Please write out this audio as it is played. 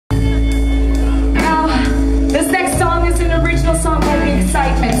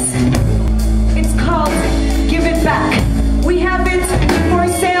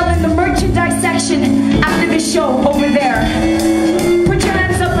show over there. Put your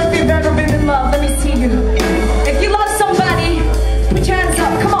hands up if you've ever been in love. Let me see you. If you love somebody, put your hands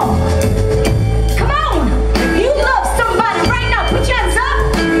up. Come on. Come on. If you love somebody right now, put your hands up.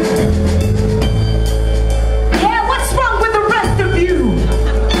 Yeah, what's wrong with the rest of you?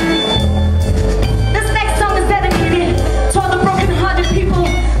 This next song is dedicated to all the broken-hearted people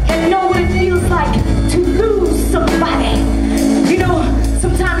that know what it feels like to lose somebody. You know,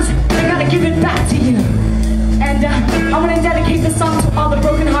 sometimes they gotta give it back to you. And I want to dedicate this song to all the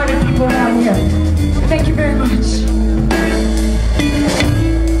broken-hearted people around here. Thank you very much.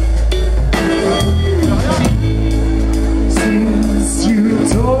 Since you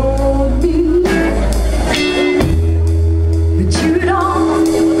told me that you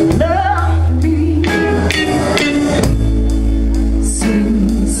don't love me,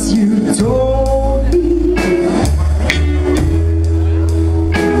 since you told me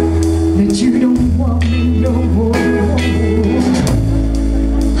that you don't want me no more,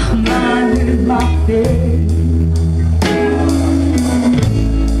 I'm lying in my bed.